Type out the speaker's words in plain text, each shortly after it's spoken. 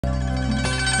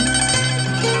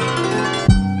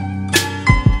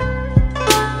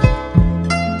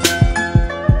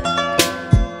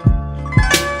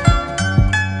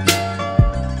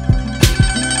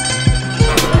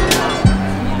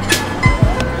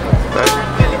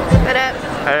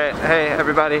Hey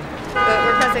everybody.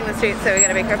 We're crossing the street, so we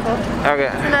gotta be careful. Okay.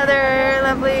 It's another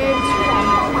lovely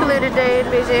polluted day in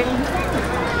Beijing.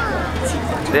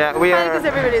 Yeah, we are. Because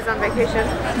everybody's on vacation.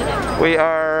 We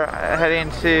are heading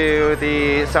to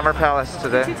the Summer Palace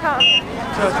today.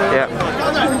 Yeah.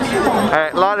 All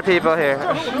right, a lot of people here,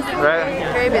 right?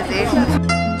 Very busy.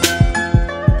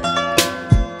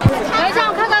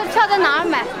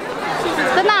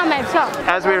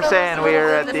 As we were saying, we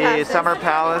are at the Summer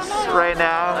Palace right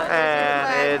now,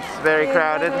 and it's very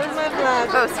crowded.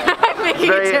 Oh, sorry, I'm making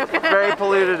a joke. Very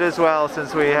polluted as well,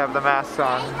 since we have the masks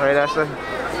on, right, Ashley?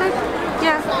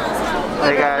 Yeah.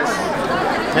 Hey guys.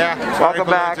 Yeah. Welcome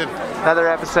back. Another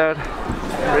episode.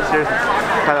 Richard.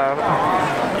 Hello.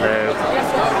 Hello.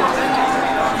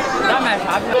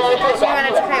 She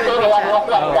wanted to play with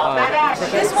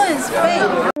pizza. This one is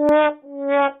fake.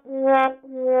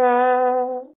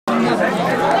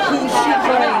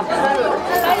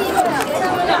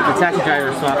 The taxi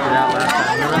driver swapped it out last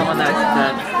time. Remember the one that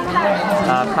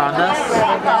conned us?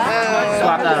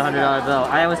 Swapped out a $100 bill.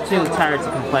 I was too tired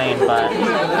to complain, but...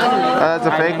 That's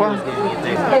a fake one?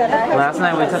 Last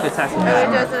night we took a taxi driver.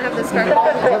 It doesn't have the scarf.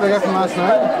 What they got from last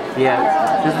night? Yeah,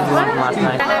 this is the one from last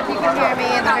night. I don't know if you can hear me,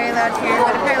 it's very loud here,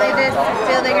 but apparently this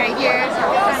building right here is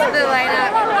the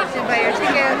lineup to buy your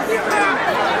tickets.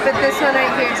 But this one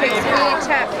right here takes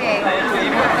WeChat Pay. If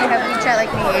you have WeChat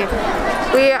like me.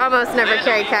 We almost never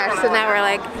carry cash, so now we're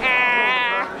like,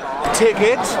 ah.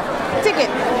 Ticket. Ticket.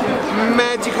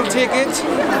 Magical ticket.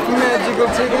 Magical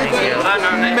ticket.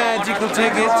 Magical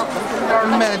ticket.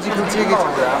 Magical ticket.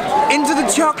 Into the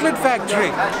chocolate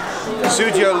factory.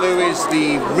 Sujo is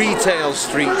the retail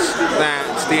street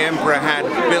that the emperor had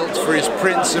built for his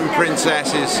prince and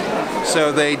princesses,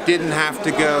 so they didn't have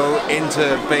to go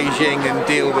into Beijing and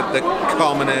deal with the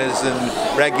commoners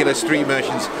and regular street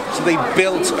merchants. So they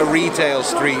built a retail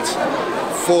street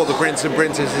for the prince and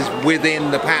princesses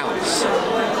within the palace.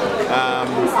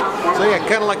 So yeah,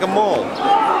 kind of like a mall,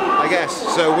 I guess.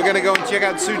 So we're gonna go and check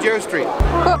out Sujo Street.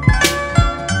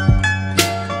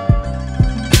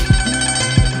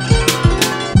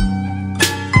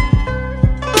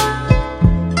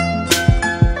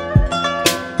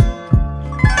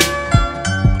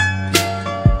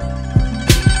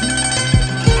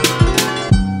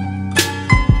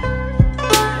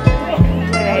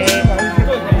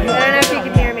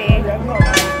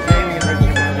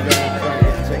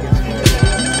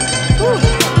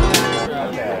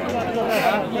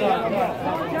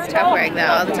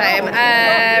 All the time.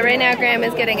 Right now Graham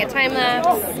is getting a time lapse.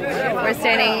 We're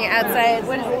standing outside,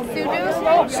 what is it,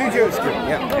 Sujo's? Sujo Street,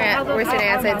 yeah. We're standing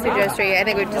outside Sujo Street. I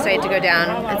think we've decided to go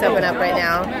down. It's open up right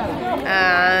now.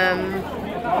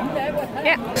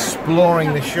 Yeah.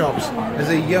 Exploring the shops as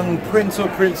a young prince or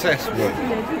princess would.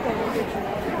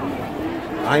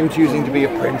 I'm choosing to be a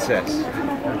princess.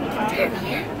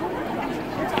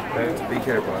 Be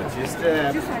careful, it's just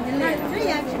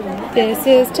This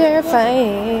is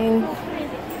terrifying.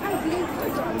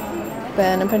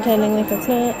 But I'm pretending like it's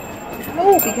not.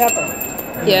 Oh, be careful.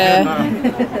 Yeah.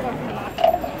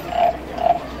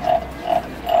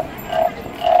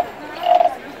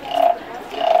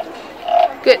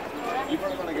 Good. You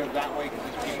probably want to go that way because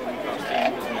there's people in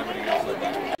costumes and everything else like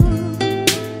that.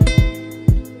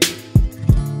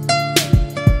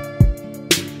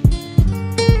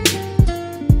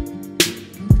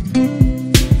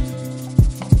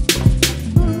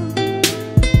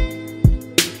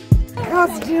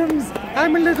 Costumes!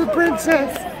 I'm a little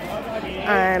princess!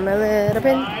 I'm a little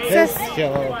princess.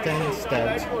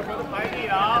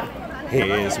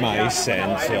 Here's my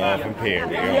sense of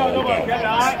imperial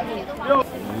dominance.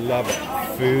 Love it.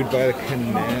 Food by the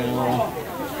canal.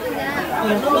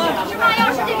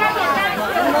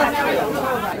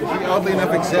 Oddly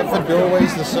enough, except for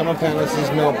doorways, the Summer Palace is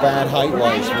not bad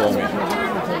height-wise for me.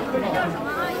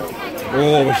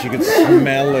 Oh, I wish you could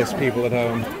smell this, people at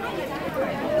home.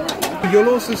 You'll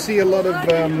also see a lot of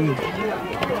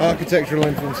architectural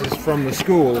influences from the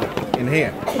school in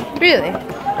here. Really?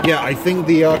 Yeah, I think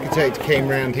the architect came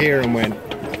round here and went,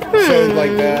 so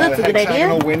like the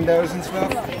hexagonal windows and stuff,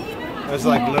 there's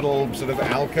like little sort of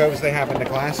alcoves they have in the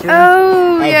classroom.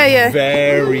 Oh, yeah, yeah.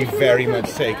 Very, very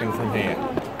much taken from here.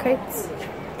 Kites.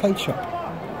 Kite shop.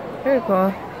 Very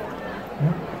cool.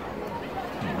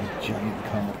 Giant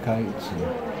carved kites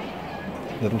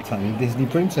and little tiny Disney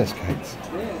princess kites.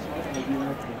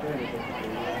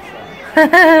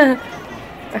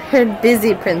 I heard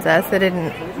busy princess, I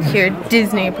didn't hear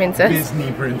Disney princess.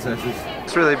 Disney princesses.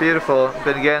 It's really beautiful.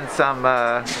 Been getting some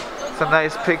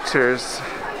nice pictures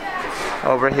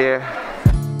over here.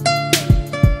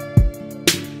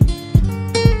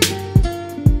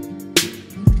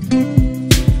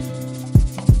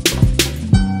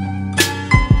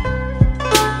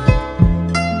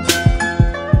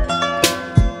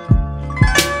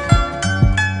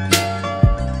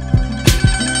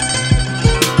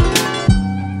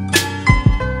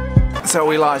 So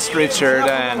we lost Richard,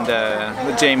 and the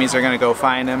Jamies are gonna go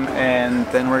find him, and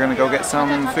then we're gonna go get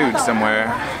some food somewhere.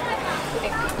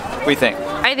 We think.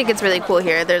 I think it's really cool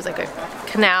here. There's like a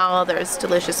canal, there's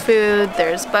delicious food,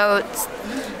 there's boats.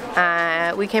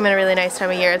 We came in a really nice time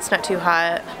of year. It's not too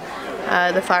hot.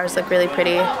 The flowers look really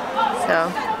pretty.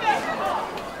 So,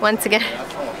 once again,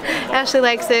 Ashley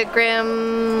likes it.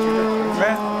 Graham,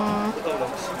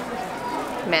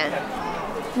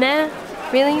 meh.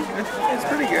 Really? It's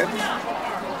pretty good.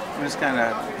 I'm just kind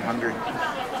of hungry.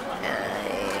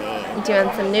 Do you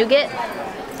want some nougat?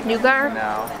 Nougat?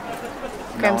 No.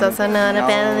 Graham's also not a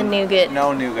fan of the nougat.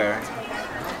 No nougat.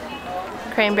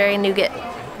 Cranberry nougat.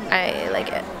 I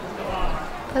like it.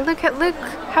 But look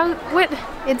how, what?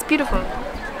 It's beautiful.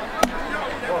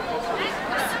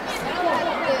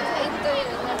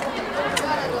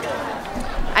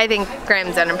 I think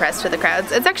Graham's unimpressed with the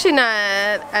crowds. It's actually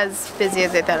not as busy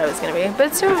as I thought it was going to be, but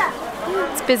it's still,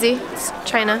 it's busy. It's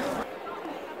China.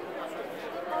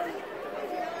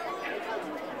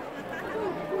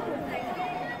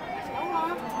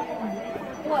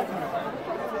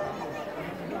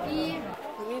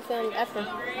 You found Ephraim.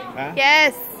 Huh?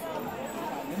 Yes.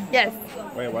 Yes.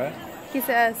 Wait, what? He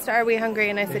said, "Are we hungry?"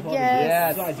 And I said,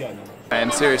 "Yes." I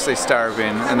am seriously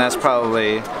starving, and that's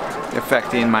probably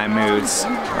affecting my moods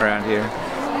around here.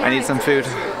 I need some food.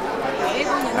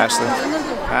 Ashley?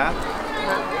 Huh?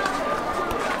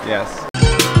 Yes.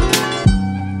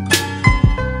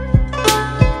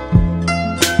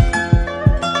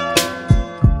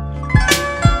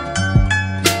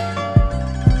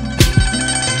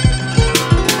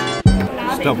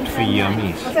 Stopped for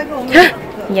yummies.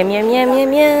 Yum, yum, yum,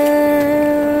 yum, yum.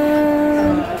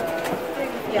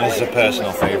 This is a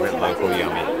personal favourite local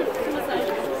yummy.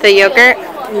 The yogurt.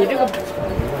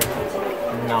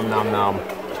 Nom nom nom.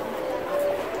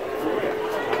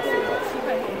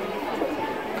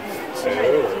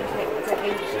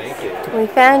 We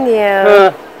found you.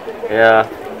 Yeah.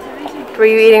 Were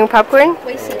you eating popcorn?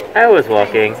 I was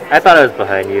walking. I thought I was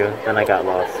behind you, then I got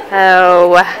lost.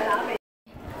 Oh.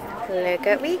 Look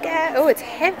what we got. Oh, it's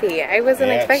heavy. I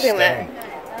wasn't expecting that.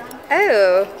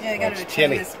 Oh. Yeah, I got to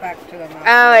turn this back to them.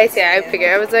 Oh, I see. I figured.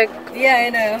 I was like, Yeah, I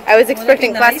know. I was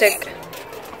expecting plastic.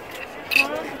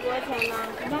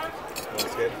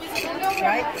 That's good.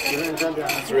 Right?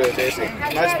 It's really tasty.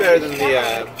 Much better than the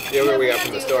yogurt we got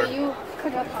from the store.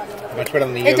 Much better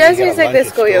than the yogurt. It does taste like the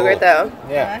school yogurt, though.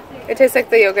 Yeah. It tastes like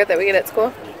the yogurt that we get at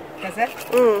school. Does it?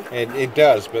 It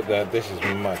does, but this is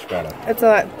much better. It's a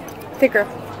lot thicker.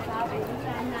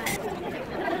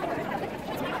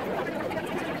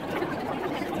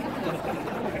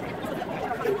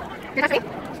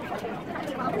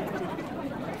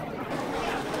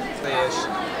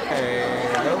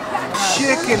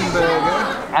 Chicken burger.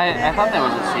 I thought there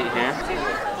was a seat here.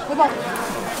 What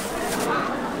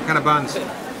kind of buns?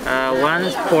 One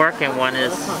is pork and one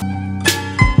is...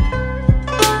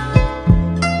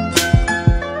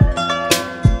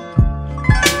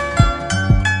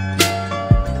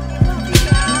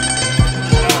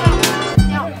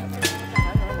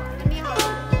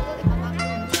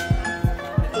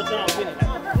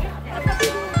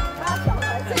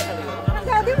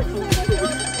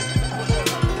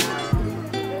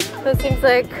 So it seems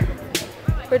like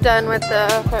we're done with the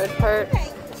hard part.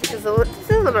 This is a little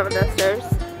bit downstairs.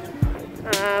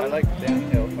 I like the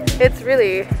downhill part. It's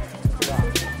really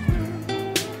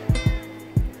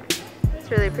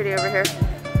pretty over here.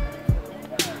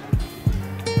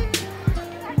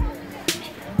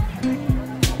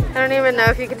 I don't even know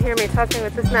if you can hear me talking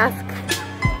with this mask.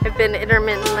 I've been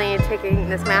intermittently taking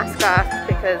this mask off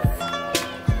because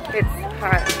it's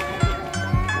hot.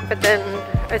 But then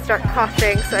I start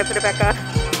coughing, so I put it back on.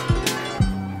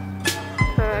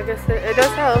 So I guess it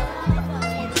does help.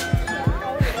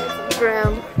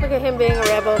 Graham, look at him being a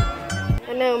rebel.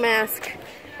 And no mask.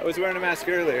 I was wearing a mask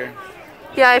earlier.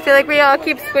 Yeah, I feel like we all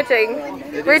keep switching.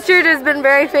 Richard has been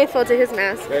very faithful to his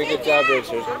mask. Very good job,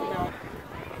 Richard.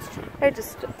 I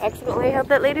just accidentally held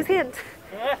that lady's hand.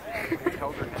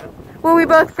 Well, we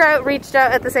both reached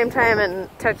out at the same time and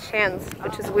touched hands,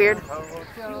 which is weird.